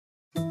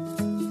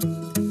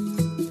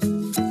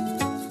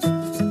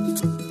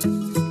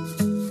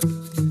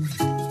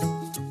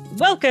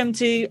Welcome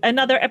to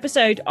another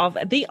episode of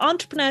the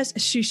Entrepreneurs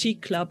Sushi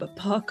Club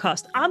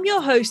podcast. I'm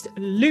your host,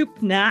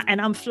 Lupna,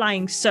 and I'm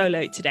flying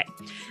solo today.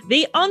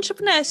 The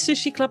Entrepreneurs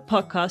Sushi Club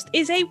podcast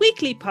is a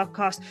weekly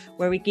podcast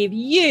where we give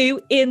you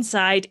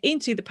insight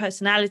into the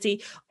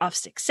personality of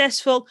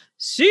successful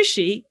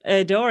sushi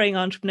adoring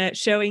entrepreneurs,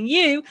 showing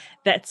you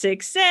that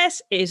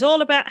success is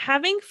all about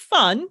having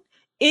fun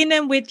in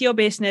and with your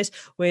business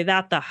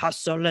without the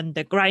hustle and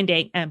the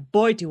grinding. And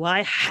boy, do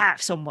I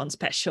have someone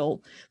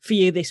special for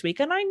you this week.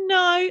 And I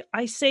know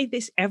I say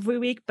this every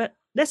week, but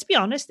let's be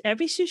honest,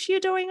 every sushi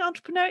adoring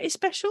entrepreneur is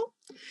special.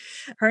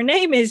 Her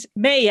name is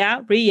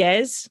Maya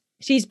Reyes.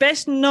 She's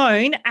best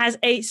known as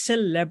a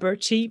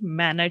celebrity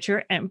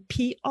manager and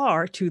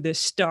PR to the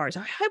stars.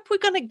 I hope we're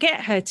going to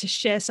get her to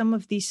share some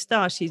of these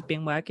stars she's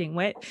been working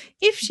with,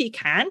 if she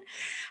can.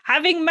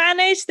 Having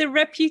managed the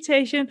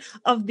reputation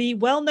of the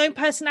well-known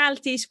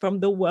personalities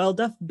from the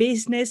world of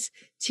business,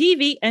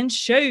 TV, and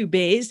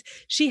showbiz,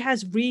 she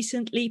has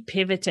recently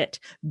pivoted.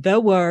 The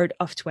word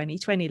of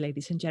 2020,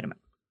 ladies and gentlemen.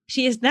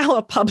 She is now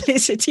a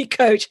publicity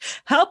coach,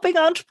 helping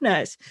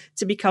entrepreneurs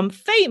to become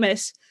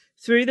famous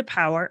through the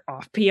power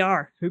of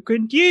PR. Who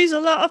could use a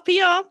lot of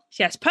PR?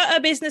 She has put her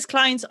business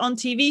clients on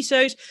TV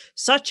shows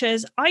such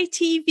as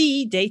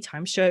ITV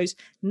daytime shows,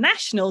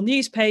 national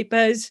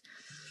newspapers,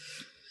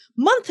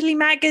 monthly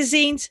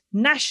magazines,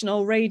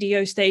 national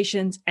radio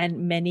stations,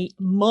 and many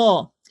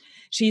more.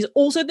 She's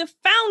also the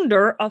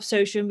founder of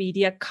Social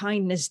Media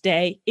Kindness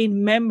Day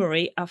in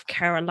memory of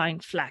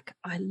Caroline Flack.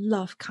 I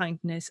love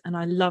kindness, and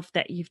I love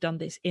that you've done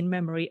this in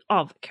memory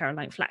of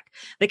Caroline Flack.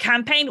 The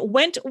campaign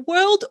went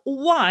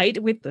worldwide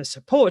with the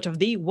support of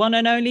the one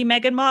and only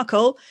Meghan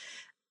Markle.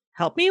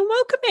 Help me in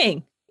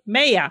welcoming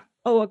Maya.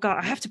 Oh, God,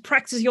 I have to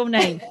practice your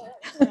name.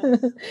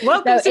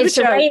 Welcome to the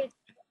show.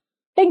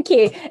 Thank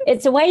you.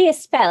 It's the way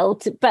it's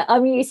spelled, but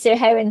I'm used to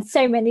hearing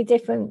so many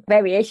different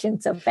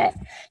variations of it.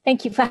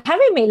 Thank you for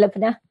having me,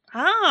 Lubna.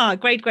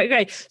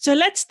 Great. So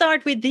let's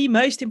start with the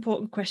most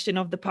important question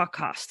of the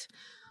podcast.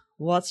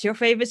 What's your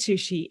favorite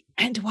sushi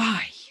and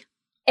why?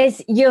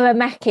 It's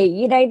uramaki.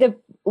 You know, the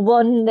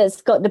one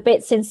that's got the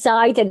bits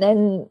inside and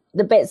then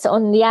the bits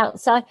on the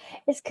outside.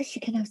 It's because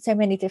you can have so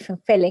many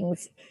different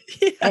fillings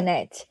in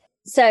it.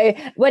 So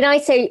when I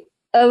say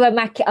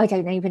uramaki, I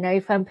don't even know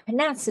if I'm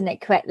pronouncing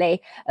it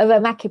correctly.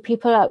 Uramaki,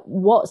 people are like,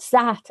 what's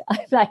that? I'm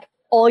like,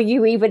 are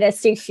you even a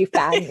sushi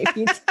fan? If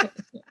you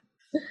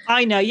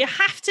I know, you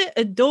have to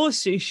adore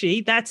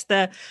sushi. That's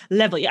the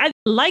level. I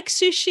like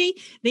sushi,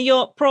 then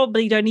you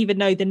probably don't even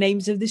know the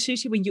names of the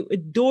sushi. When you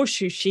adore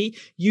sushi,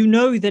 you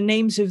know the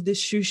names of the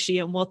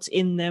sushi and what's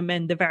in them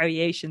and the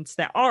variations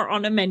that are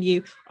on a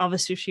menu of a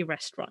sushi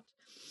restaurant.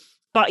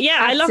 But yeah,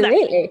 Absolutely. I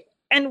love that.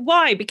 And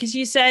why? Because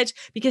you said,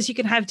 because you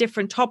can have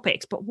different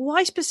topics, but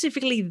why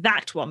specifically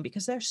that one?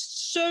 Because there's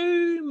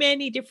so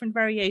many different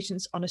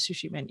variations on a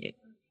sushi menu.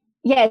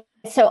 Yeah,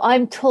 so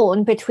I'm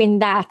torn between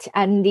that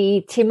and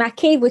the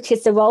temaki, which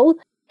is the roll,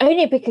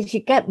 only because you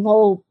get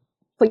more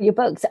for your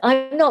bucks.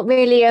 I'm not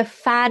really a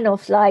fan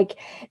of like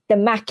the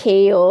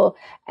maki or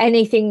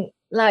anything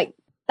like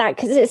that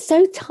because it's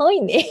so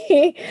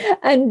tiny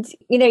and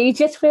you know you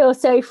just feel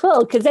so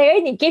full because they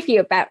only give you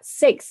about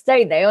 6,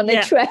 don't they, on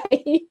a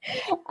tray.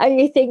 And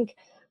you think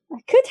I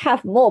could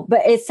have more,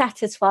 but it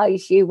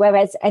satisfies you,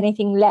 whereas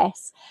anything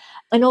less.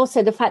 And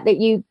also the fact that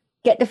you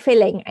get the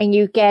filling and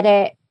you get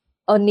it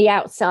on the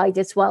outside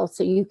as well,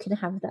 so you can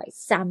have like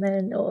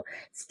salmon or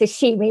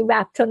sashimi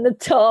wrapped on the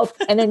top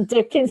and then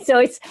dipped in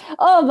sauce.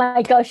 Oh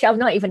my gosh, I've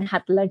not even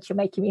had lunch. You're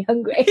making me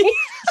hungry.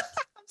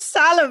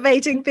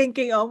 Salivating,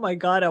 thinking, oh my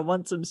God, I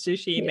want some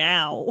sushi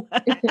now.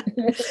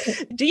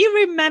 Do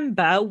you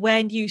remember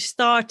when you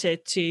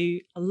started to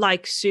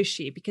like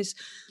sushi? Because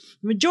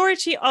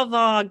majority of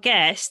our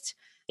guests,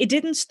 it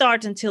didn't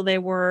start until they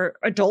were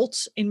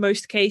adults in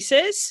most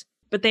cases,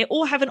 but they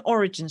all have an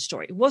origin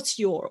story. What's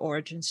your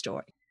origin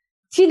story?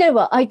 Do you know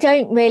what? I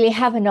don't really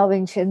have an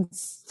origin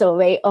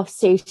story of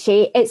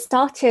sushi. It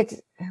started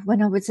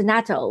when I was an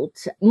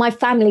adult. My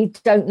family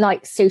don't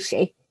like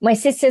sushi. My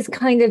sister's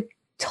kind of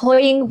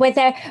toying with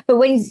it, but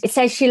when it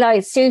says she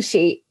likes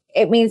sushi,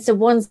 it means the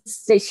ones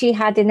that she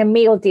had in a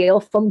meal deal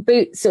from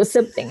Boots or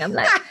something. I'm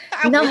like,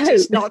 no,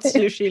 it's not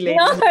sushi.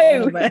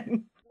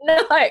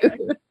 No.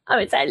 I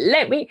was like,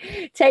 let me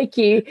take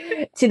you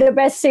to the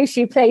best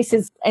sushi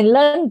places in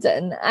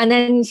London. And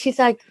then she's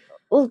like,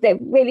 oh, they're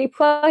really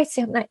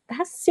pricey. I'm like,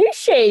 that's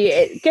sushi,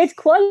 it's good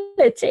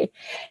quality.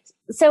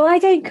 So I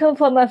don't come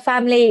from a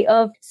family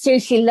of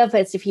sushi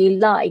lovers, if you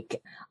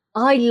like.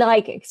 I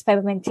like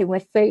experimenting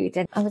with food.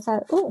 And I was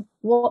like, oh,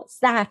 what's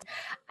that?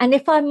 And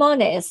if I'm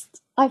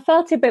honest, I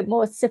felt a bit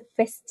more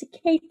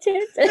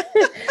sophisticated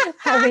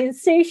having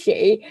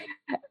sushi.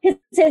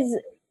 Because,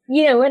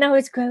 you know, when I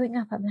was growing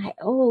up, I'm like,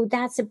 oh,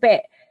 that's a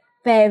bit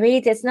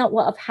varied. It's not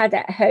what I've had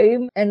at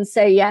home. And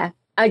so, yeah,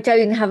 I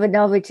don't have an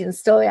origin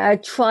story. I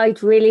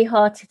tried really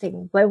hard to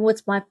think, when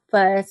was my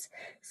first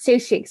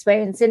sushi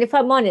experience? And if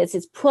I'm honest,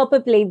 it's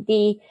probably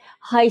the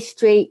high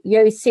street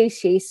Yo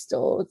Sushi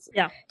stores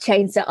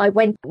chains that I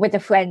went with a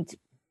friend.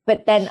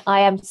 But then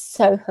I am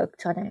so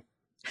hooked on it.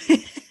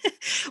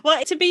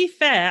 Well, to be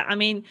fair, I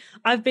mean,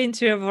 I've been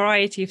to a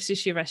variety of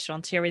sushi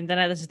restaurants here in the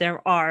Netherlands.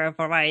 There are a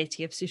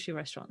variety of sushi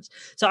restaurants.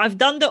 So I've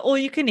done the all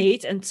you can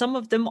eat, and some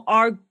of them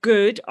are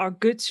good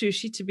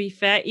sushi, to be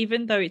fair,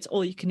 even though it's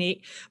all you can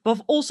eat. But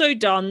I've also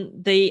done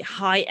the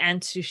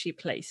high-end sushi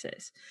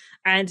places,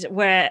 and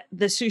where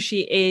the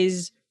sushi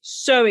is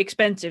so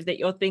expensive that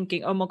you're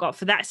thinking, oh my God,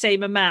 for that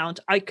same amount,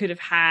 I could have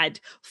had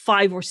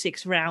 5 or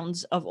 6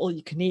 rounds of all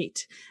you can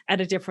eat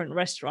at a different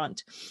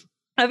restaurant.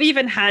 I've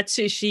even had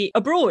sushi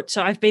abroad.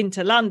 So I've been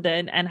to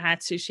London and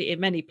had sushi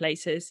in many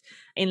places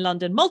in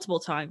London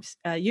multiple times.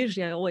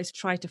 Usually I always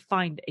try to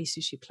find a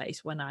sushi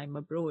place when I'm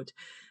abroad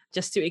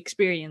just to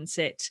experience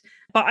it.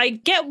 But I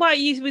get why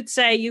you would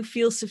say you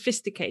feel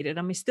sophisticated.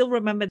 I mean, still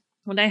remember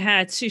when I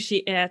had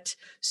sushi at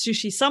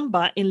Sushi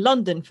Samba in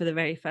London for the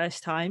very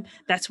first time.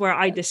 That's where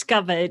I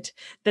discovered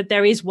that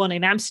there is one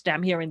in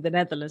Amsterdam here in the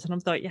Netherlands. And I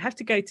thought, you have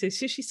to go to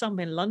Sushi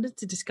Samba in London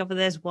to discover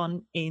there's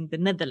one in the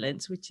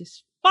Netherlands, which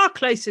is far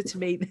closer to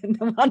me than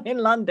the one in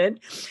London.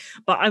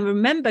 But I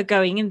remember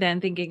going in there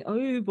and thinking,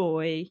 oh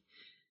boy.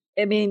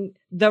 I mean,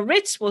 the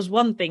Ritz was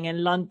one thing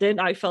in London.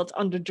 I felt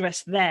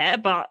underdressed there,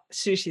 but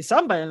Sushi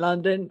Samba in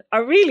London, I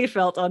really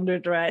felt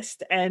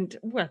underdressed. And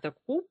well,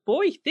 oh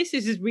boy, this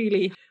is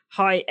really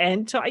high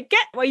end. So I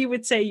get why you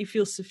would say you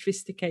feel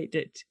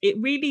sophisticated. It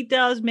really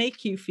does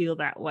make you feel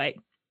that way.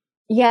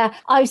 Yeah,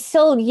 I've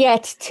still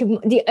yet to,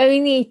 the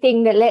only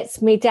thing that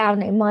lets me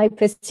down in my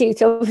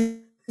pursuit of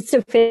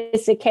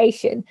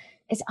sophistication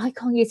is I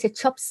can't use a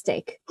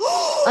chopstick.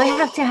 I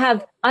have to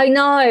have, I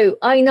know.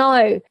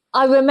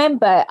 I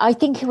remember, I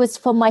think it was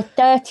for my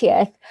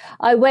 30th,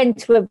 I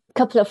went with a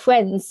couple of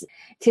friends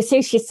to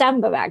Sushi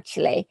Samba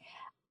actually.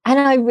 And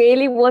I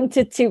really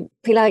wanted to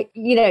be like,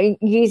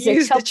 use a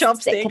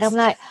chopstick. And I'm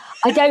like,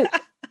 I don't,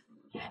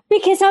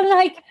 because I'm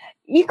like,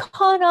 you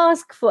can't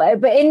ask for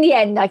it. But in the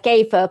end, I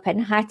gave up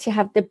and had to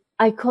have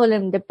I call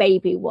them the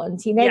baby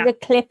ones, the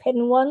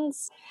clip-in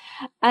ones.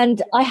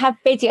 And I have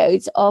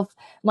videos of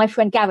my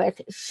friend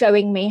Gareth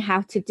showing me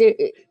how to do,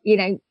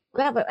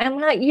 grab it. I'm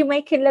like, you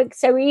make it look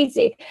so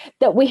easy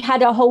that we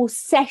had a whole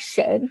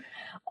session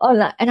on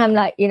that. And I'm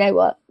like, you know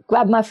what?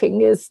 Grab my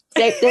fingers,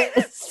 take the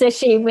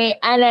sashimi,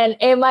 and then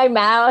in my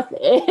mouth,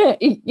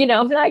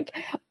 I'm like,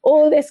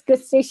 all this good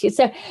sushi.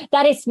 So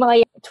that is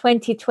my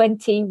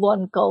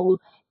 2021 goal,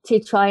 to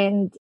try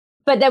and,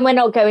 but then we're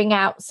not going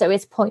out, so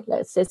it's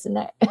pointless, isn't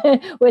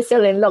it? We're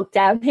still in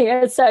lockdown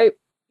here. So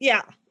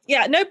yeah,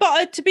 no,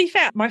 but to be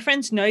fair, my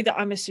friends know that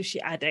I'm a sushi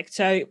addict.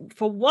 So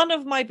for one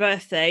of my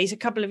birthdays a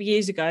couple of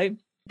years ago,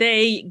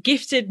 they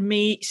gifted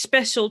me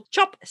special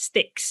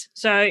chopsticks.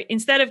 So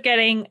instead of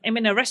getting, I'm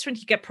in a restaurant,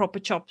 you get proper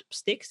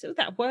chopsticks. So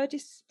that word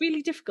is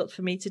really difficult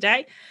for me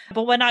today.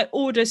 But when I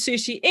order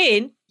sushi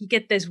in, you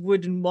get these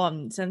wooden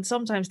ones. And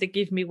sometimes they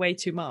give me way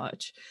too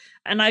much.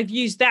 And I've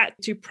used that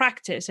to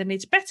practice. And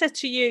it's better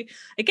to you.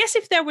 I guess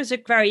if there was a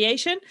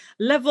variation,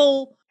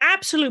 level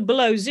absolute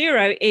below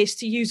 0 is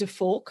to use a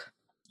fork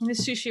in a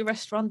sushi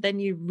restaurant. Then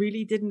you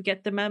really didn't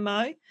get the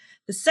memo.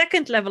 The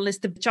second level is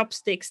the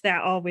chopsticks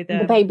that are with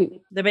the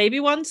baby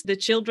ones, the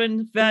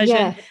children version.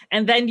 Yeah.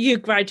 And then you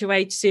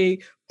graduate to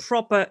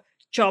proper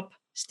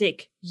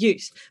chopstick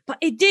use. But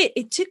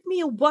it took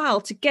me a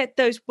while to get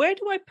those. Where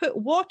do I put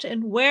what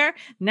and where?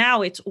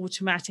 Now it's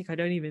automatic. I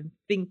don't even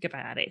think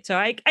about it. So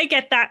I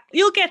get that.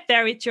 You'll get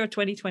there. It's your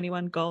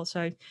 2021 goal.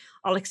 So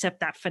I'll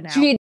accept that for now.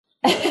 Do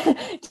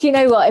you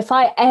know what? If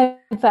I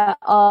ever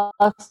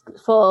ask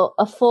for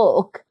a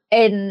fork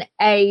in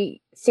a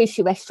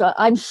sushi restaurant,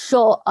 I'm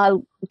sure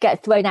I'll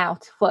get thrown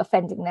out for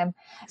offending them.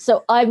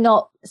 So I'm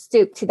not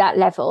stooped to that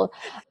level.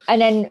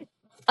 And then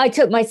I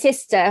took my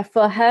sister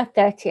for her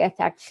 30th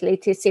actually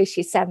to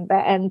Sushi Samba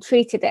and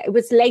treated it. It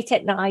was late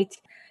at night.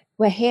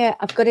 We're here,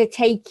 I've got to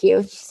take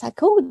you. She's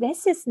like, oh,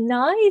 this is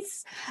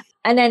nice.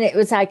 And then it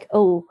was like,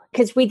 oh,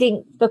 because we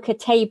didn't book a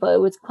table.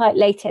 It was quite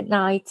late at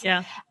night.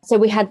 Yeah. So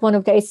we had one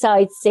of those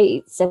side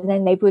seats and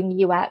then they bring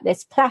you out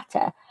this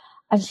platter.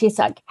 And she's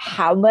like,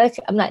 how much?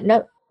 I'm like,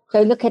 no,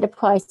 don't look at the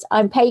price.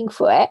 I'm paying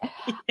for it.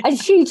 Yeah. And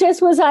she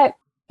just was like,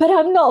 but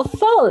I'm not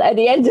full at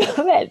the end of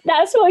it.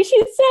 That's what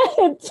she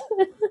said.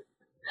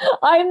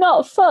 I'm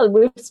not full.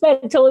 We've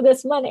spent all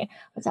this money. I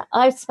was like,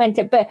 I've spent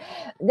it. But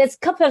there's a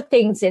couple of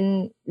things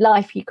in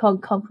life you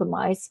can't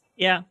compromise.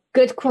 Yeah.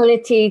 Good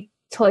quality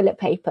toilet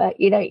paper.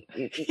 You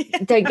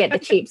don't get the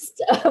cheap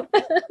stuff.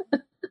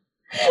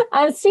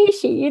 And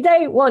sushi, you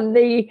don't want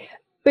the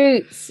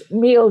Boots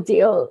meal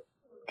deal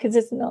because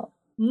it's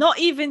not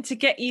even to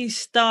get you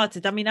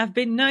started. I mean, I've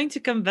been known to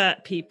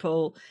convert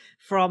people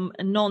from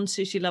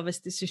non-sushi lovers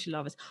to sushi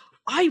lovers.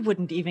 I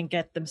wouldn't even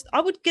get them.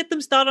 I would get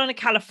them started on a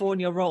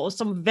California roll or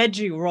some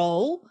veggie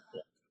roll,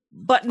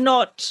 but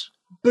not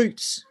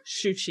Boots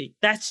sushi.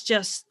 That's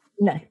just,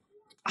 no.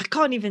 I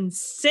can't even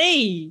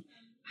say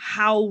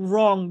how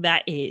wrong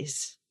that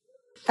is.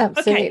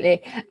 Absolutely.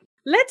 Okay.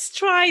 Let's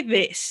try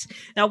this.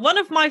 Now, one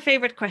of my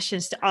favorite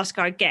questions to ask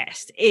our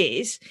guest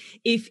is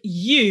if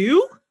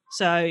you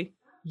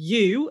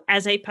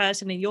as a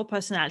person in your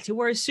personality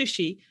were a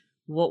sushi,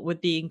 what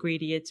would the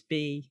ingredients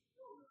be?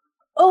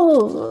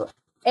 Oh,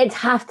 it'd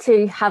have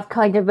to have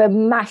kind of a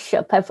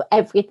mashup of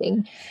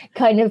everything,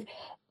 kind of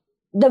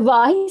the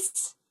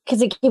rice,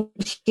 because it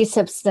gives you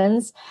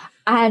substance.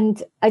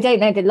 And I don't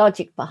know the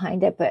logic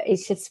behind it, but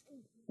it's just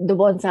the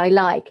ones I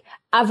like.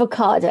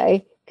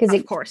 Avocado, because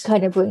it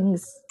kind of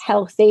brings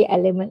healthy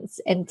elements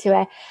into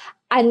it.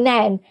 And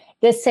then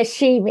the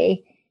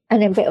sashimi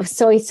and a bit of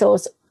soy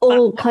sauce,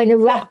 all kind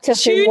of wrapped up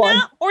in one.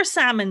 Tuna or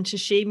salmon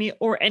sashimi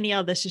or any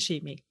other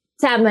sashimi?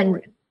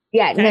 Salmon.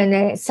 Yeah, okay.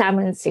 No,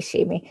 salmon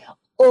sashimi.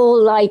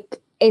 All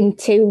like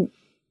into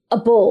a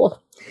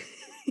ball.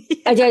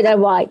 I don't know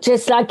why,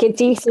 just like a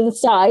decent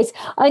size.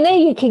 I know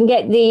you can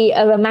get the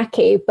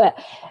uramaki, but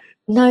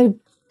no,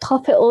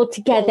 pop it all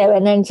together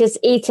and then just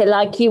eat it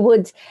like you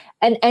would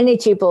an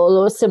energy ball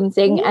or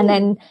something. Ooh. And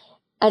then,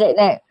 I don't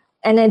know,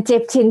 and then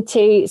dipped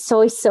into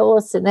soy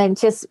sauce and then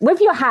just with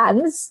your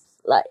hands,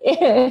 like.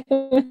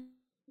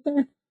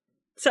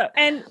 So,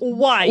 and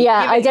why?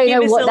 Yeah, I don't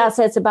know what that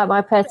says about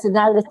my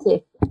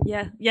personality.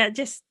 Yeah,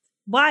 just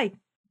why?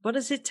 What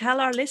does it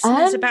tell our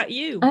listeners about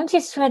you? I'm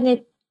just trying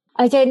to,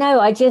 I don't know.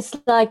 I just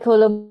like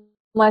all of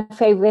my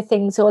favorite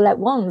things all at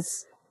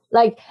once.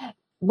 Like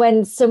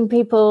when some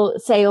people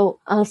say, oh,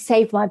 I'll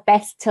save my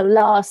best till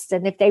last.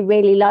 And if they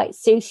really like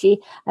sushi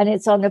and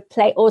it's on a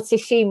plate or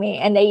sashimi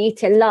and they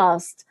eat it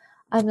last,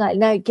 I'm like,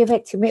 no, give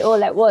it to me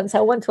all at once.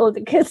 I want all the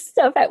good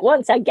stuff at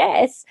once, I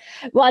guess,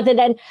 rather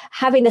than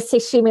having the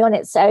sashimi on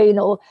its own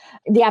or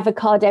the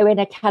avocado in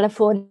a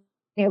California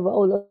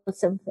roll or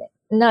something.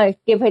 No,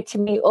 give it to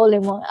me all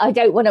in one. I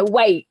don't want to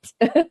wait.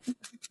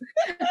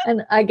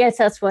 And I guess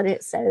that's what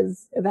it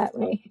says about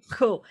me.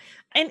 Cool.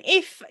 And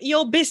if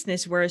your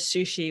business were a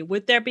sushi,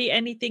 would there be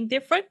anything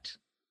different?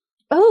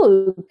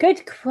 Oh,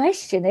 good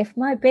question. If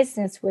my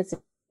business was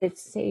a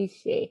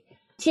sushi,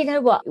 do you know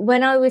what?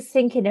 When I was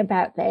thinking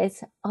about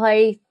this,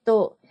 I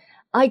thought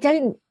I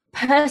don't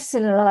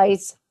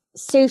personalize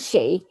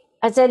sushi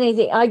as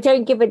anything. I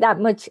don't give it that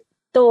much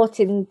thought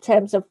in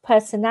terms of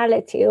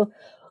personality or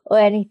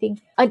anything.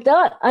 I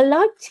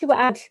like to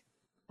add,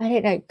 I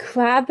don't know,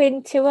 crab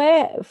into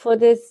it for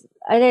this.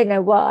 I don't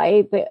know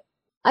why, but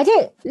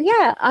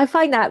I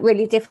find that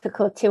really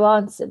difficult to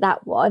answer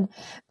that one.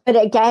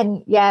 But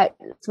again,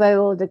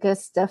 throw all the good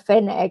stuff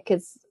in it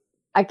because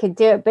I can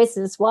do it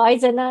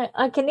business-wise and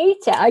I can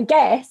eat it, I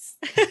guess.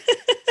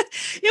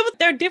 Yeah, but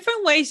there are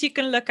different ways you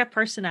can look at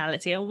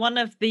personality. And one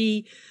of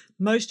the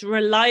most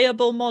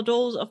reliable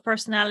models of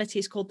personality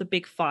is called the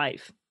Big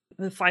Five,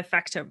 the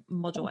 5-factor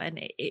model. And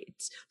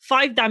it's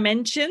 5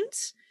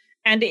 dimensions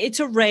and it's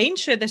a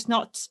range, so that's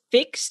not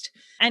fixed.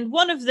 And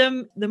one of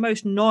them, the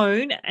most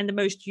known and the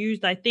most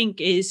used, I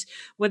think, is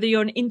whether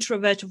you're an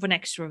introvert or an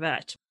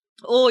extrovert.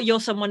 Or you're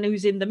someone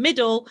who's in the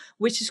middle,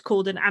 which is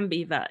called an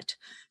ambivert.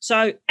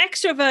 So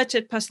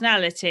extroverted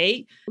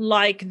personality,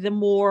 like the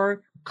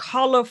more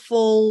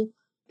colorful,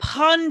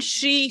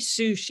 punchy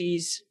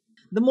sushis.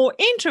 The more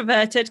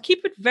introverted,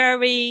 keep it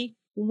very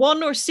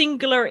one or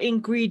singular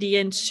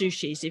ingredient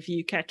sushis, if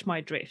you catch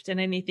my drift, and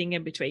anything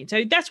in between.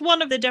 So that's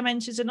one of the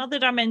dimensions. Another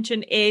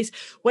dimension is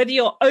whether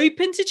you're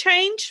open to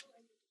change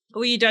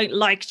or you don't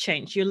like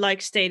change. You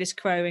like status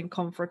quo and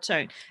comfort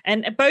zone.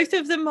 And both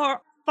of them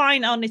are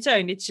fine on its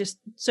own. It's just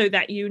so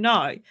that you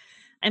know.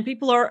 And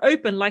people are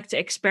open, like to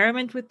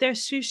experiment with their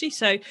sushi.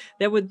 So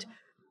they would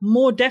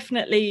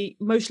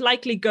most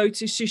likely go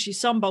to Sushi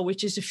Samba,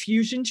 which is a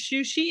fusion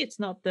sushi. It's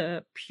not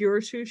the pure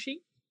sushi.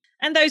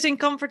 And those in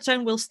comfort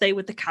zone will stay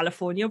with the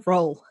California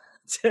roll.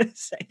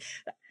 Does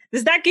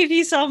that give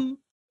you some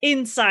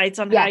insights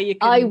on how you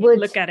can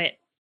look at it?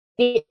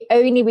 The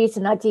only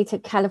reason I'd eat a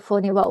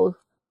California roll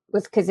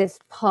was because it's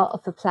part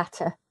of the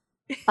platter.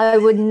 I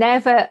would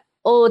never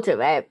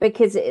order it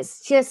because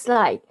it's just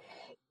like,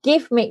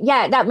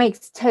 that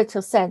makes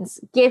total sense.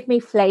 Give me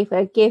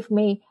flavor, give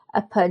me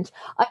a punch.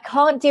 I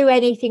can't do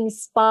anything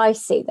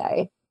spicy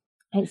though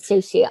in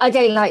sushi. I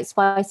don't like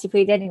spicy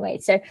food anyway,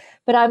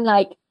 but I'm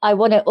like, I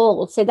want it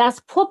all. So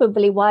that's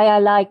probably why I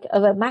like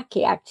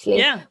uramaki actually.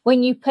 Yeah.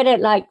 When you put it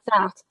like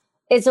that,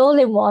 it's all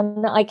in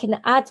one. I can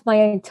add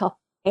my own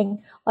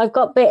topping. I've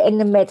got bit in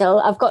the middle.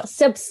 I've got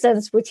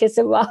substance, which is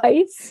a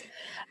rice.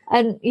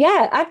 And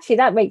actually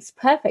that makes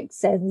perfect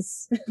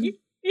sense.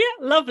 Yeah,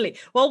 lovely.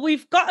 Well,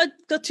 we've got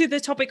to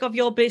the topic of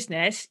your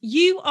business.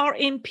 You are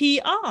in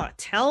PR.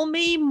 Tell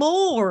me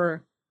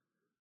more.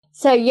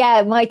 So,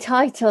 my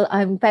title,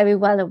 I'm very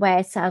well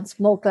aware, sounds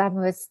more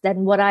glamorous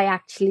than what I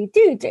actually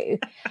do.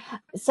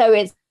 So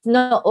it's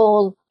not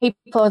all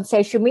people on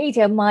social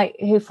media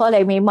who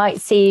follow me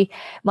might see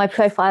my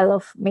profile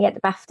of me at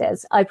the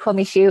BAFTAs. I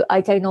promise you,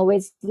 I don't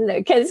always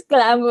look as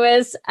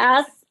glamorous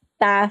as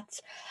that.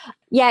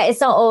 Yeah,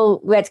 it's not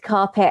all red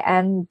carpet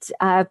and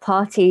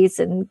parties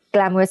and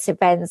glamorous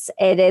events.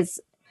 It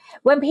is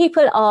when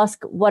people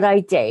ask what I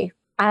do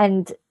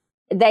and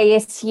they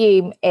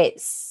assume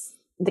it's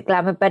the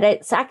glamour, but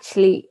it's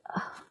actually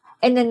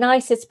in the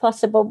nicest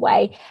possible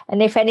way.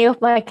 And if any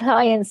of my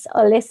clients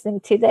are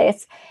listening to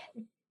this,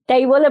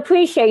 they will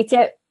appreciate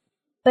it,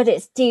 but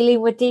it's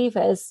dealing with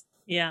divas.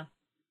 Yeah.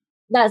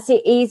 That's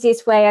the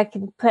easiest way I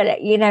can put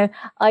it.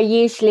 I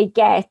usually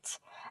get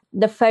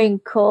the phone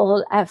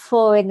call at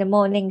 4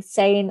 a.m.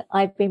 saying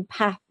I've been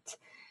packed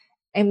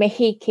in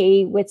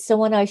Mahiki with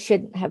someone I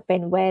shouldn't have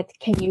been with.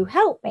 Can you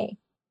help me?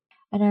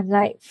 And I'm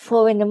like,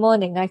 4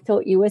 a.m. I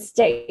thought you were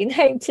staying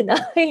home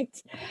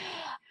tonight.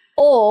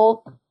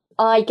 Or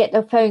I get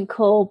the phone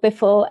call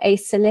before a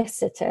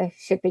solicitor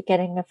should be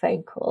getting a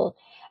phone call.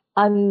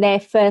 I'm their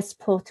first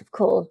port of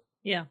call.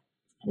 Yeah.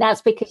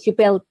 That's because you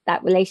build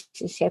that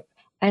relationship,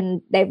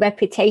 and their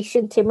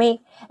reputation to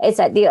me is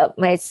at the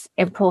utmost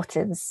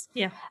importance.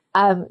 Yeah.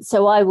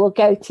 So I will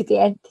go to the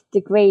nth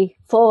degree,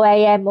 4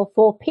 a.m. or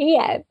 4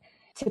 p.m.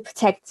 to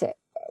protect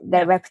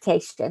their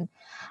reputation.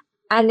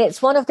 And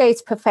it's one of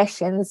those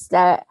professions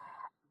that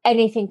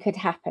anything could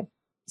happen.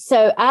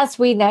 So as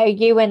we know,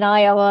 you and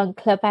I are on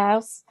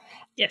Clubhouse.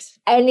 Yes.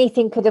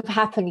 Anything could have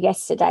happened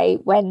yesterday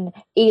when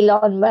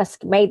Elon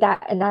Musk made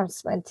that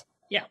announcement.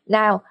 Yeah.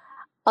 Now,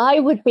 I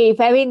would be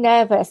very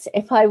nervous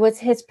if I was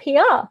his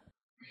PR,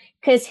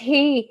 because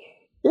he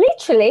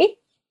literally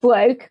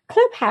broke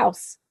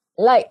Clubhouse.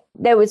 Like,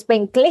 there was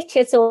been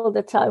glitches all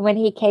the time when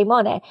he came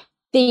on it.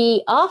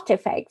 The after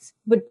effects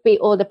would be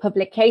all the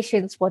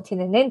publications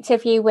wanting an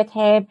interview with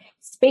him,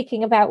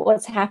 speaking about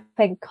what's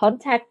happened,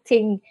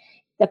 contacting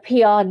the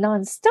PR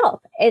nonstop.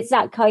 It's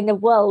that kind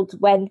of world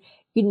when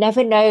you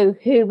never know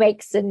who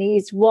makes the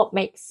news, what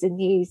makes the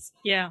news.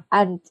 Yeah.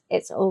 And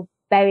it's all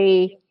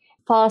very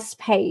fast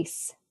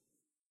paced.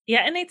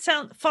 Yeah, and it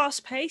sounds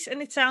fast paced,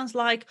 and it sounds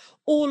like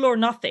all or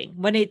nothing.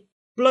 When it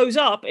blows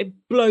up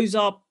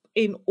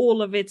in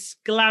all of its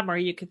glamour,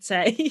 you could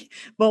say.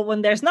 But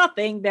when there's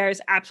nothing, there's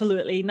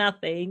absolutely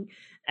nothing.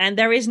 And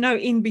there is no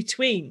in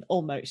between,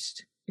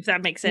 almost, if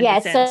that makes any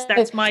sense.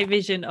 That's my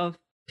vision of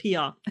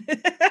PR.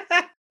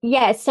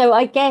 Yeah, so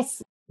I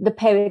guess the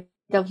period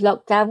of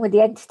lockdown with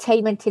the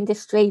entertainment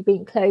industry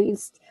being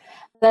closed,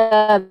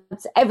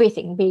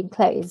 everything being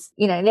closed,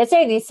 there's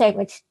only so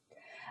much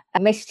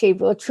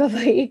mischief or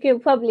trouble you can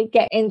probably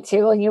get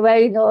into on your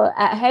own or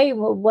at home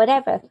or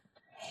whatever.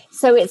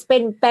 So it's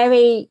been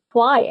very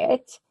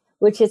quiet,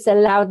 which has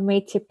allowed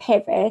me to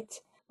pivot,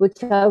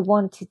 which I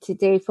wanted to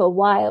do for a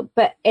while.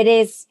 But it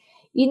is,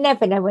 you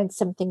never know when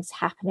something's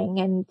happening.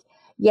 And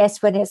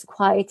yes, when it's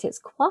quiet, it's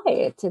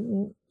quiet.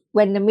 And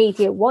when the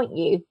media want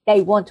you,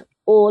 they want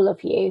all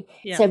of you.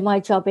 Yeah. So my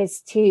job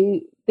is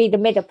to be the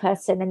middle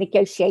person and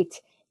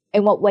negotiate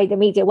in what way the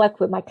media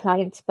work with my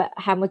client, but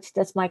how much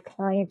does my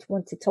client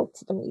want to talk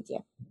to the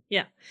media?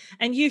 Yeah.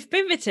 And you've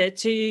pivoted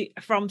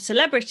from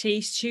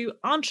celebrities to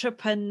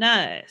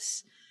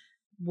entrepreneurs.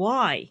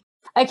 Why?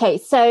 Okay,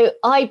 so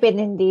I've been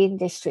in the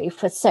industry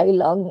for so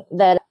long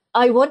that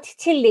I wanted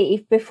to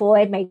leave before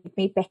it made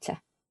me bitter,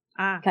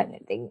 kind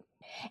of thing.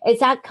 It's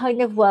that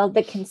kind of world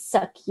that can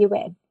suck you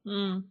in.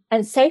 Mm.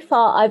 And so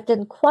far, I've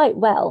done quite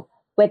well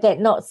with it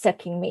not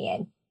sucking me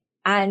in.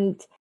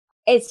 And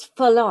it's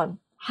full on.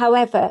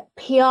 However,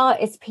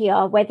 PR is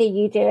PR, whether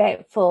you do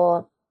it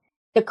for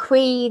the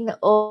Queen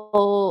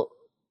or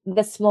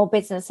the small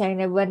business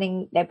owner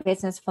running their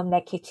business from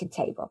their kitchen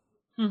table.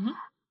 Mm-hmm.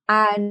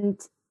 And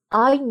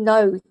I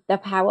know the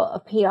power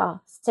of PR.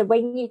 So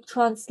when you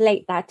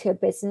translate that to a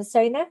business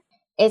owner,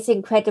 it's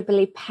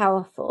incredibly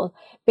powerful,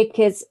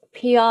 because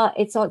PR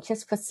is not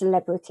just for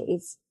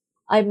celebrities.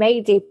 I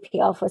may do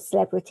PR for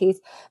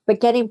celebrities,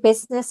 but getting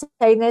business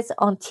owners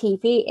on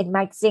TV in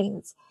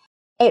magazines,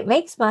 it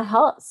makes my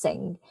heart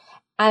sing.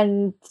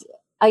 And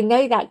I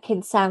know that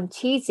can sound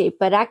cheesy,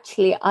 but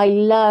actually I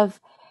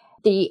love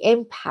the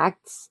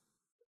impacts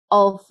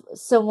of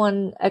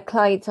someone, a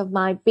client of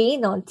mine,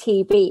 being on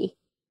TV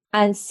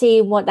and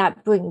seeing what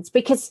that brings.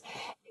 Because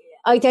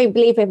I don't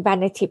believe in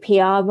vanity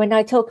PR. When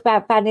I talk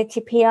about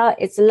vanity PR,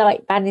 it's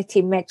like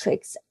vanity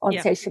metrics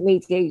on social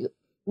media,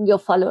 your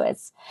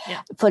followers,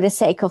 for the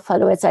sake of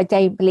followers. I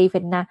don't believe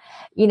in that.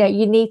 You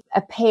need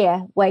a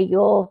peer where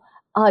your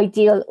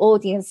ideal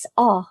audience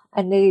are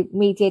and the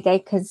media they're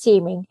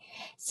consuming.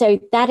 So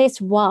that is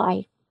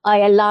why I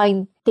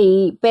align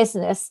the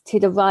business to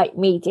the right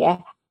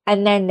media,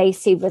 and then they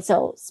see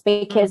results.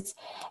 Because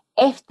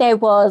if there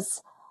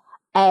was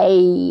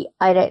cleaning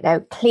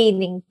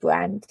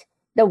brand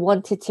that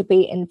wanted to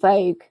be in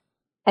Vogue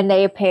and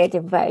they appeared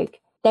in Vogue,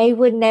 they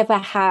would never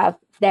have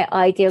their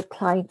ideal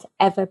client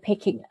ever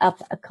picking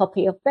up a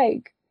copy of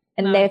Vogue.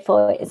 And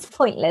therefore it's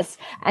pointless.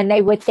 And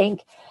they would turn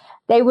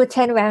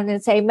around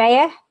and say,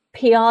 Maya,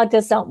 PR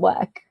does not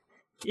work.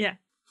 Yeah.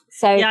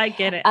 So yeah, I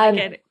get it. I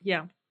get it.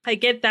 Yeah, I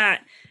get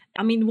that.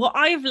 I mean, what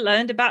I've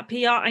learned about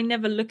PR, I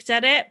never looked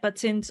at it, but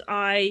since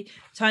I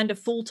turned a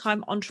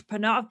full-time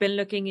entrepreneur, I've been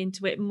looking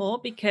into it more,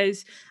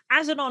 because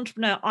as an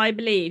entrepreneur, I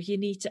believe you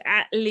need to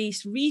at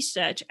least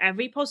research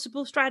every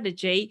possible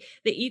strategy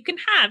that you can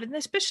have. And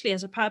especially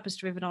as a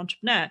purpose-driven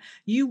entrepreneur,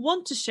 you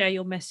want to share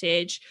your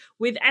message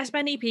with as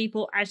many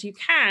people as you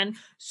can,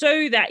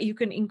 so that you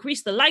can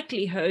increase the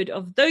likelihood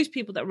of those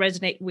people that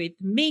resonate with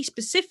me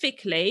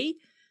specifically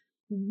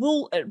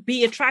will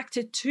be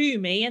attracted to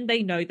me, and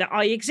they know that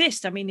I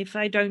exist. I mean, if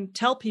I don't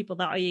tell people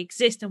that I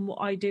exist and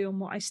what I do and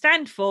what I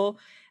stand for,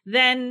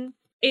 then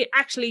it's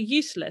actually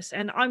useless.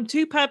 And I'm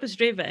too purpose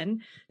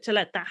driven to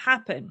let that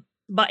happen.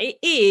 but it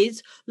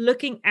is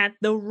looking at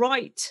the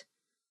right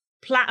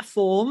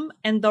platform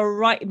and the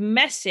right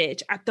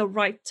message at the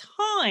right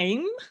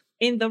time,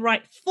 in the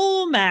right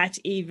format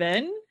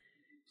even,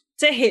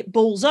 to hit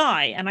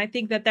bullseye. And I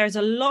think that there's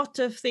a lot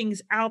of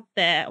things out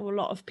there, or a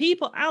lot of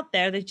people out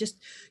there that just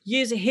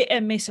use a hit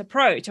and miss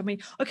approach. I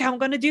mean, okay, I'm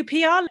going to do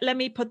PR. Let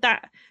me put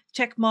that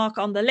check mark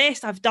on the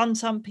list. I've done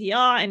some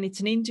PR and it's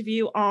an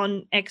interview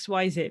on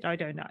XYZ. I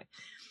don't know.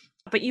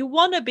 But you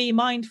want to be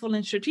mindful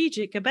and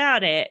strategic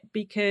about it,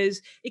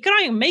 because it can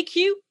either make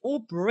you or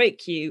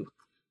break you.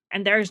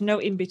 And there is no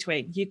in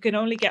between. You can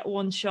only get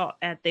one shot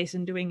at this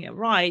and doing it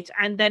right,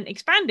 and then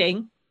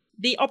expanding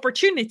the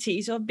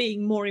opportunities of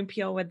being more in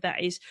PR, whether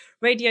that is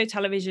radio,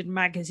 television,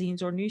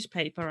 magazines, or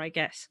newspaper, I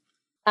guess.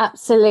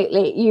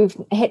 Absolutely. You've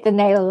hit the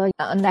nail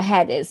on the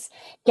head. It's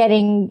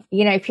getting,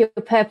 if you're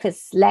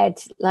purpose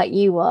led like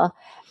you are,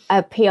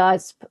 PR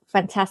is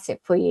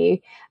fantastic for you,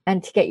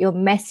 and to get your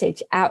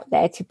message out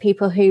there to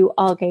people who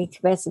are going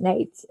to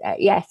resonate.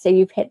 So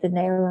you've hit the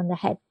nail on the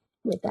head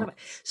with that.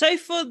 So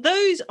for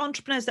those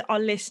entrepreneurs that are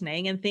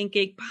listening and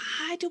thinking,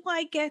 how do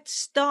I get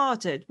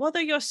started? What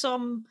are your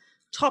some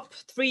top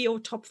 3 or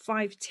top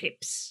 5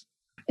 tips?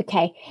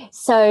 Okay,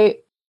 so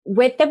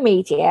with the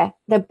media,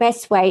 the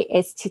best way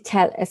is to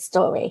tell a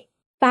story.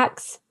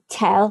 Facts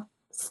tell,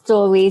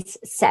 stories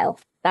sell.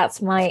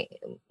 That's my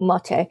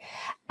motto.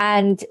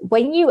 And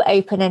when you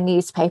open a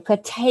newspaper,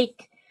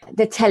 take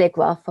the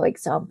Telegraph, for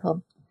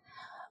example.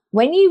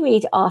 When you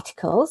read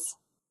articles,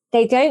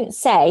 they don't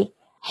say,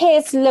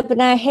 here's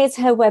Lubna, here's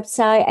her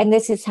website, and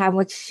this is how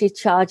much she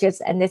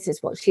charges, and this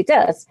is what she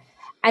does.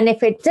 And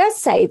if it does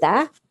say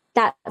that,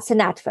 that's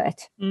an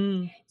advert.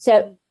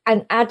 So,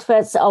 and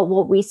adverts are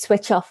what we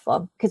switch off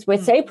from, because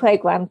we're so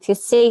programmed to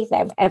see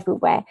them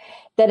everywhere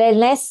that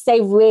unless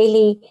they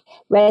really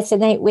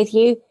resonate with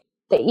you,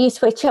 that you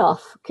switch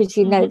off, because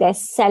they're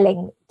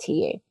selling to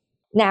you.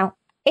 Now,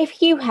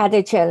 if you had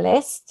a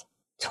journalist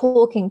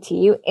talking to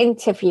you,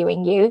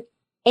 interviewing you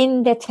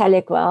in the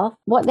Telegraph,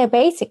 what they're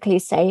basically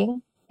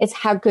saying is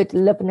how good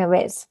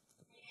Lubna is.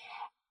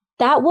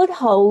 That would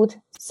hold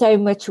so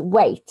much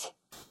weight,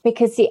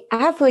 because the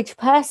average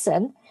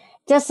person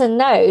doesn't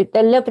know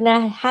that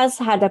Lubna has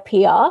had a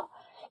PR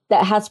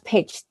that has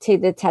pitched to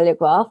the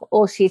Telegraph,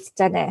 or she's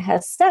done it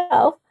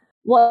herself.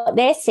 What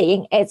they're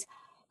seeing is,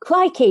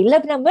 crikey,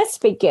 Lubna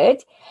must be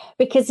good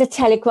because the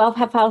Telegraph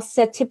have asked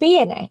her to be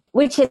in it,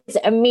 which is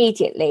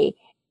immediately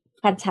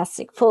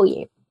fantastic for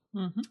you.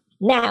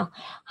 Now,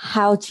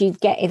 how do you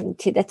get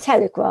into the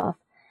Telegraph?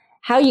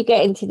 How you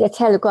get into the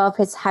Telegraph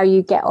is how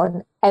you get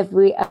on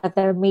every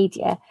other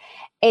media.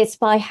 It's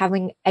by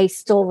having a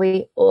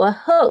story or a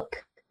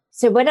hook.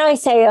 So when I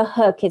say a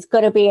hook, it's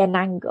got to be an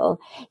angle.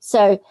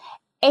 So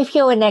if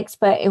you're an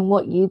expert in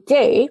what you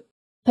do,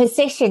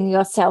 position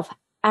yourself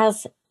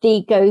as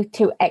the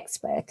go-to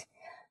expert.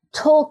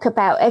 Talk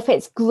about, if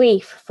it's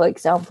grief, for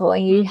example,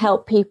 and you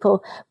help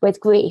people with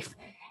grief,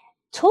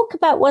 talk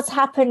about what's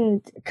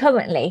happened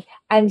currently.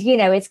 And,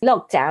 it's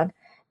lockdown.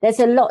 There's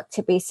a lot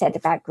to be said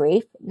about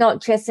grief,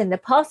 not just in the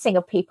passing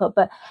of people,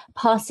 but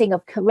passing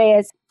of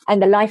careers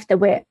and the life that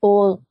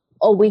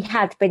we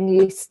had been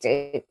used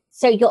to.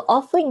 So you're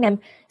offering them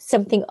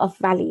something of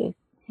value.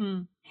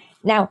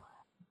 Now,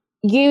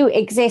 you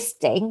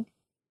existing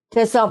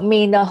does not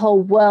mean the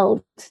whole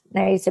world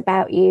knows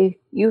about you.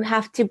 You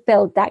have to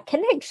build that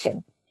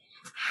connection.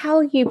 How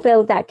you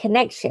build that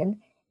connection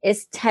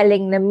is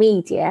telling the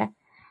media,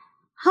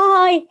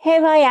 hi,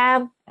 here I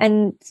am.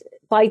 And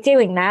by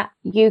doing that,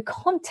 you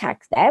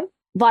contact them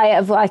via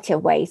a variety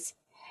of ways.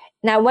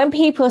 Now, when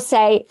people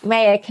say,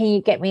 Maya, can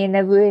you get me in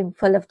a room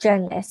full of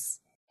journalists?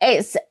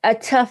 It's a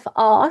tough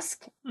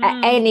ask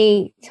at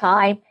any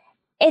time.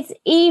 It's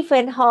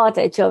even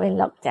harder during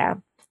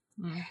lockdown.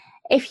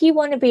 If you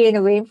want to be in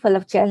a room full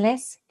of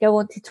journalists, go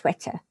onto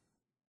Twitter,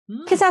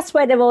 because that's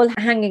where they're all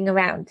hanging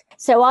around.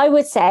 So I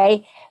would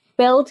say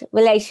build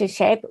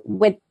relationship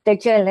with the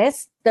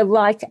journalists that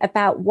write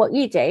about what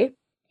you do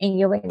in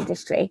your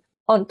industry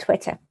on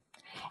Twitter.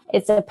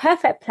 It's a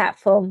perfect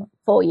platform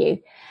for you.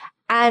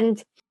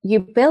 And you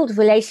build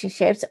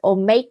relationships or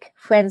make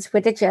friends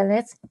with the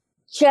journalists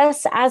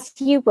just as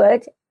you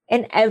would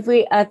in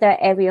every other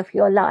area of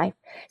your life.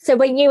 So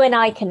when you and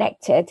I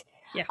connected,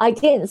 I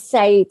didn't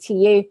say to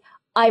you,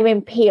 I'm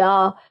in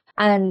PR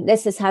and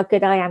this is how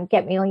good I am,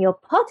 get me on your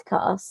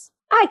podcast.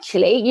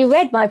 Actually, you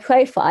read my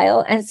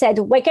profile and said,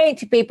 we're going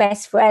to be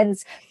best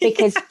friends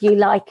because you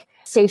like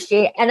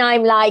sushi. And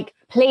I'm like,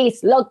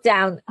 please,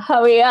 lockdown,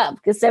 hurry up,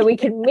 so we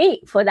can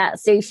meet for that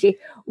sushi.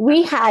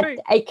 We had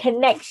a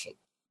connection.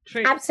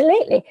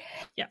 Absolutely.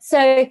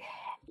 So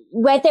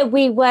whether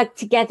we work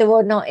together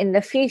or not in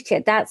the future,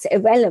 that's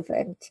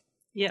irrelevant.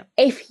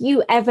 If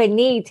you ever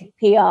need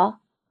PR,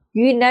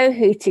 you know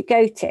who to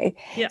go to.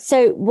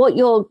 So what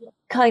you're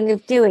kind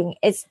of doing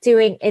is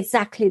doing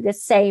exactly the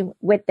same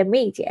with the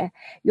media.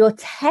 You're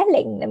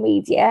telling the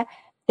media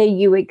that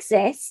you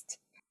exist.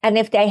 And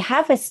if they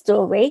have a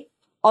story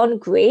on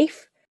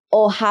grief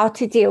or how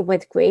to deal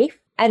with grief,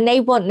 and they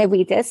want the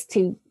readers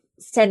to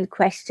send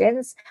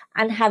questions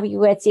and have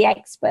you as the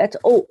expert,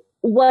 or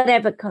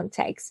whatever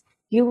context,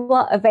 you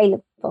are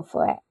available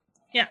for it.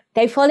 Yeah.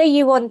 They follow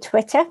you on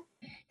Twitter.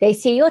 They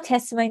see your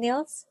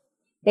testimonials.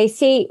 They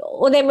see,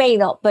 or they may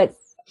not, but,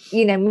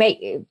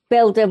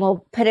 build them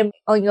or put them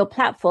on your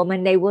platform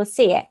and they will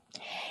see it.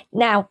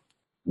 Now,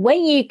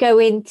 when you go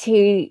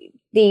into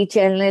the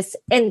journalist's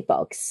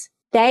inbox,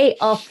 they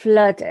are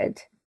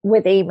flooded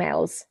with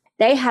emails.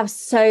 They have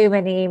so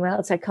many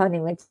emails, I can't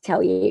even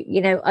tell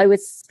you. I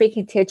was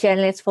speaking to a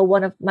journalist for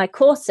one of my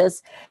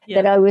courses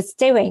that I was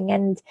doing,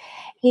 and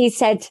he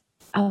said,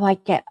 I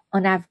get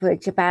on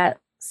average about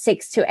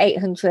 600 to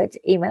 800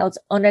 emails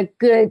on a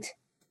good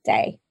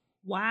day.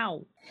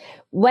 Wow.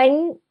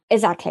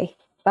 Exactly,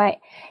 right?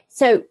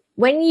 So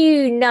when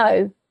you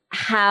know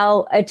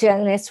how a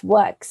journalist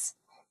works,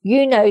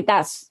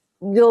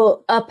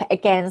 you're up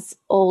against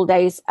all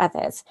those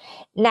others.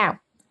 Now,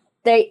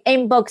 the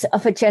inbox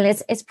of a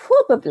journalist is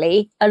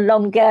probably a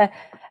longer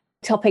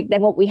topic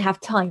than what we have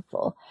time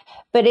for.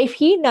 But if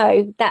you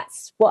know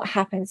that's what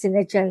happens in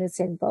a journalist's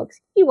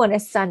inbox, you want to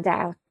stand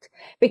out,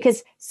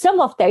 because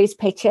some of those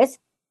pictures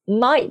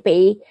might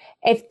be,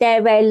 if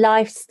they're a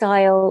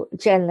lifestyle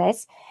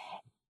journalist,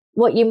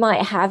 what you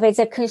might have is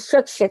a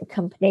construction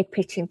company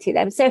pitching to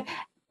them. So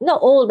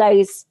not all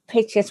those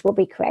pictures will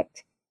be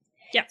correct.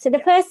 Yeah. So the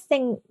first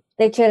thing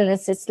the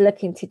journalist is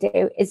looking to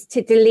do is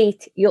to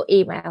delete your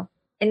email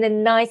in the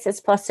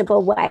nicest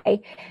possible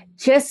way,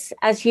 just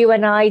as you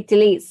and I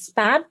delete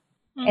spam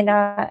in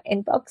our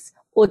inbox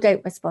or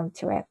don't respond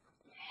to it.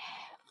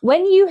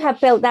 When you have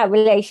built that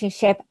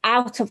relationship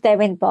out of their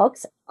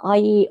inbox,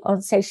 i.e.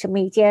 on social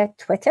media,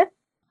 Twitter,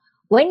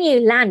 when you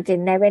land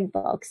in their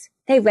inbox,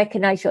 they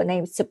recognize your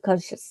name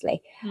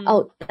subconsciously.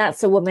 Oh,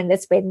 that's a woman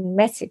that's been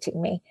messaging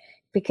me,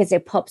 because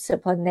it pops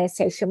up on their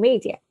social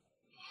media.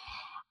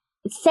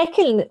 The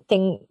second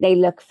thing they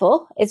look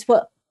for is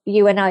what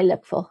you and I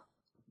look for,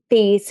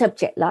 the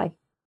subject line.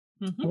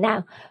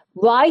 Now,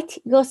 write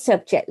your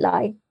subject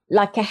line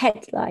like a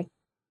headline.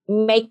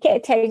 Make it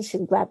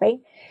attention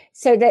grabbing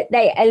so that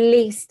they at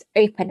least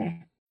open it.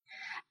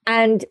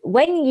 And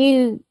when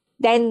you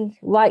then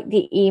write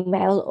the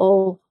email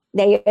or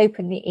they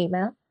open the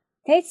email,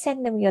 they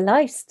send them your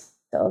life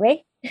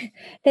story.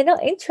 They're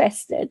not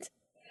interested.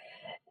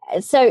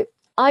 So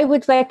I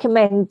would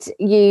recommend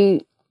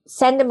you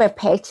send them a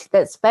pitch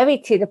that's very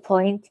to the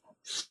point,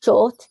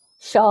 short,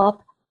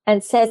 sharp,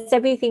 and says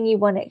everything you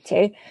want it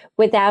to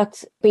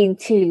without being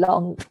too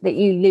long that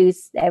you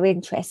lose their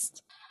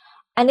interest.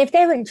 And if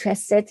they're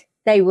interested,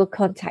 they will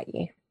contact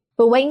you.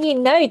 But when you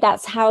know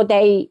that's how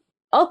they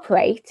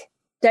operate,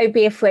 don't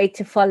be afraid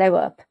to follow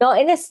up. Not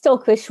in a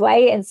stalkerish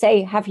way and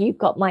say, have you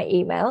got my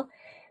email?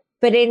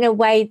 But in a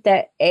way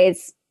that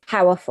is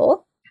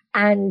powerful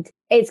and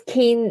is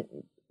keen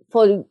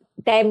for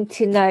them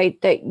to know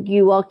that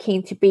you are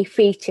keen to be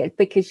featured,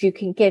 because you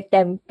can give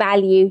them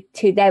value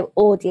to their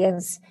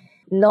audience,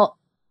 not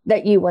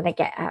that you want to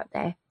get out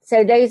there.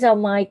 So those are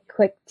my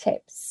quick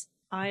tips.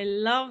 I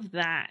love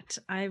that.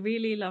 I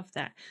really love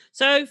that.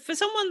 So for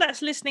someone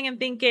that's listening and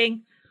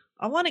thinking,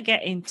 I want to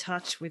get in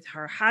touch with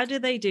her, how do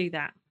they do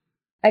that?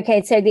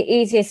 Okay, so the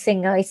easiest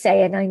thing I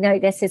say, and I know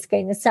this is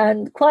going to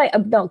sound quite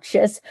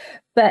obnoxious,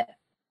 but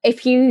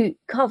if you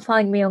can't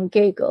find me on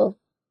Google,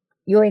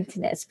 your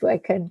internet's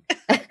broken.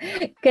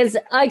 Because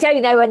I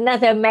don't know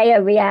another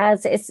Maya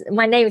Riaz.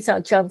 My name's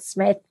not John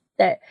Smith.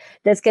 That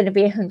there's going to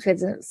be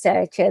hundreds of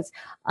searches.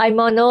 I'm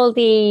on all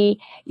the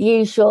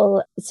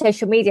usual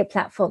social media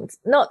platforms,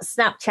 not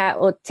Snapchat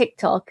or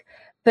TikTok,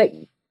 but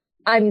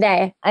I'm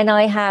there. And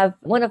I have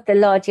one of the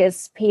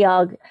largest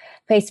PR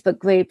Facebook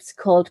groups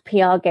called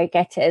PR Go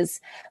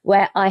Getters,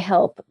 where I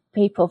help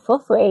people for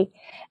free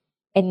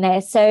in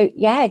there. So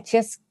yeah,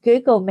 just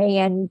Google me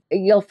and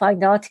you'll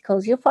find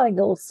articles, you'll find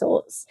all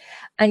sorts,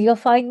 and you'll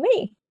find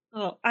me.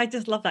 Oh, I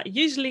just love that.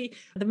 Usually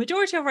the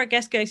majority of our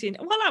guests goes in,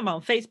 well, I'm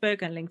on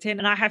Facebook and LinkedIn,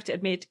 and I have to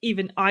admit,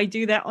 even I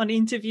do that on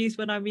interviews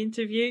when I'm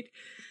interviewed.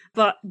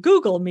 But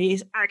Google me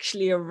is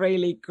actually a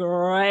really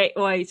great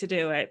way to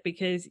do it,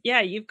 because,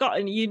 yeah, you've got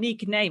a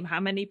unique name. How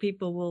many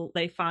people will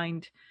they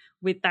find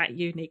with that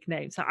unique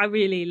name? So I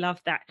really love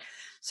that.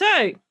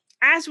 So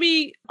as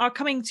we are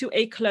coming to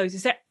a close,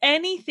 is there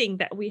anything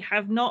that we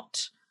have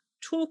not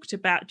talked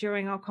about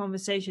during our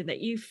conversation that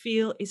you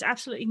feel is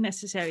absolutely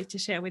necessary to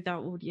share with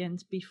our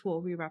audience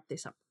before we wrap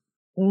this up?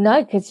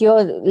 No, because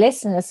your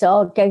listeners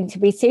are going to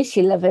be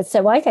sushi lovers,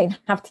 so I don't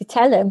have to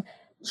tell them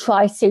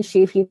try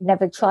sushi if you've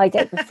never tried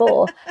it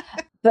before.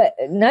 But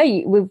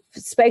no, we've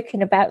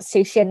spoken about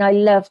sushi,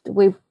 and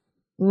we've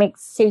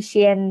mixed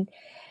sushi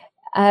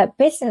and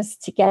business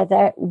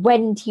together.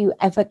 When do you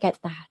ever get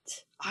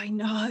that? I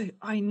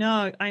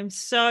know. I'm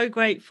so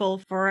grateful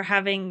for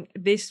having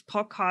this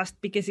podcast,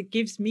 because it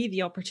gives me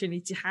the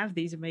opportunity to have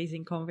these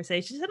amazing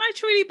conversations. And I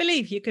truly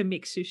believe you can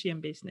mix sushi and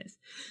business,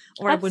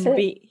 or Absolutely. I wouldn't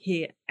be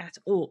here at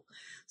all.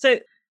 So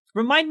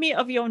remind me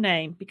of your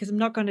name, because I'm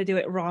not going to do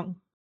it wrong.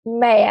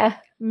 Maya.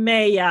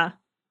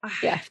 I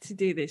have to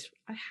do this.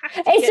 I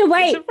have to it's get a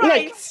way.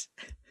 this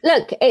right.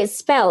 Look, it's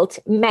spelled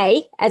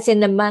May as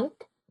in the month,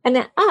 and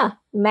then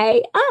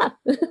May.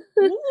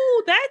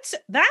 Ooh, that's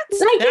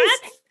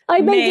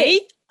I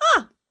made it.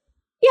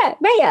 Yeah,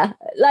 Maya.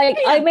 Like,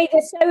 I made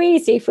it so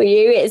easy for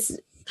you. It's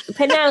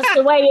pronounced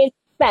the way it's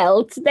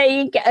spelled. There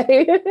you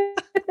go.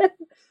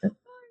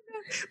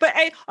 But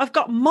I've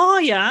got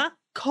Maya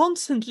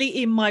constantly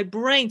in my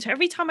brain. So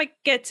every time I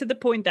get to the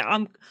point that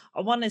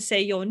I want to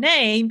say your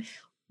name,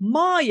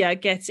 Maya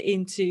gets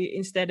into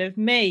instead of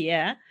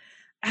Maya.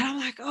 And I'm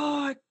like,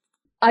 oh.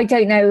 I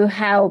don't know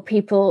how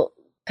people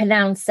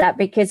pronounce that,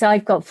 because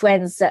I've got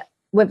friends that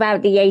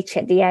without the H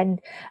at the end,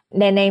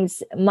 their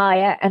name's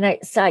Maya, and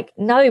it's like,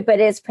 no, but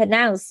it's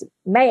pronounced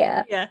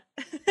Maya. Yeah.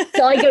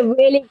 So I get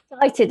really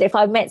excited if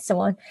I met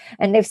someone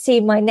and they've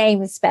seen my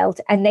name spelled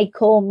and they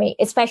call me,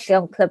 especially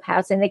on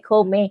Clubhouse, and they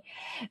call me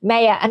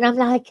Maya, and I'm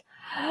like,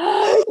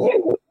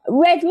 you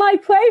read my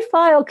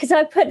profile because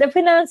I put the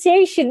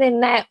pronunciation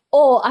in there.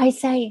 Or I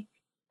say,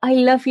 I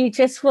love you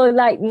just for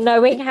like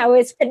knowing how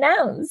it's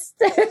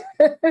pronounced.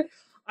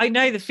 I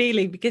know the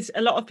feeling, because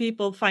a lot of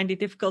people find it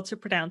difficult to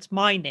pronounce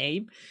my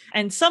name,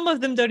 and some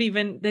of them don't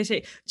even, they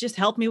say, just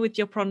help me with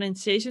your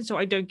pronunciation so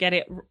I don't get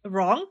it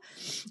wrong.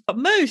 But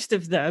most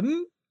of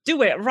them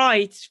do it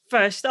right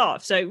first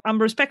off. So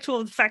I'm respectful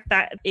of the fact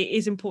that it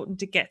is important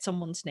to get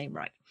someone's name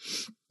right.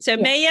 So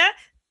yeah. Maya,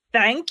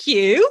 thank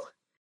you.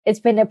 It's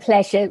been a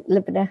pleasure,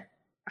 Lubna.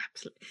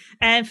 Absolutely.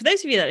 And for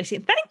those of you that are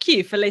listening, thank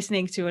you for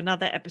listening to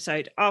another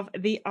episode of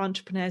the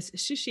Entrepreneurs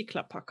Sushi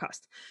Club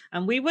podcast.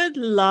 And we would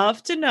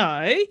love to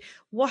know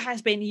what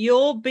has been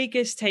your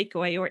biggest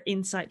takeaway or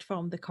insight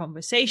from the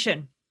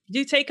conversation.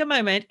 Do take a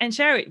moment and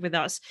share it with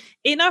us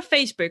in our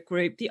Facebook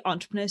group, the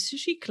Entrepreneurs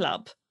Sushi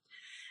Club.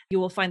 You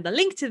will find the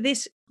link to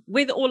this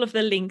with all of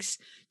the links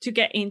to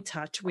get in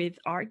touch with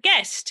our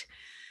guest.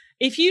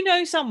 If you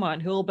know someone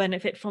who will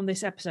benefit from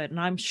this episode, and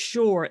I'm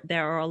sure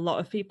there are a lot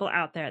of people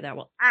out there that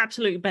will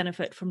absolutely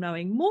benefit from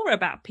knowing more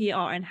about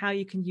PR and how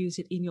you can use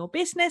it in your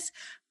business,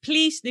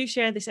 please do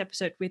share this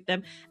episode with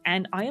them.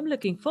 And I am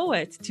looking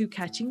forward to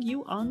catching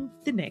you on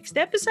the next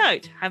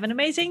episode. Have an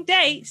amazing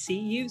day. See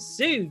you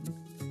soon.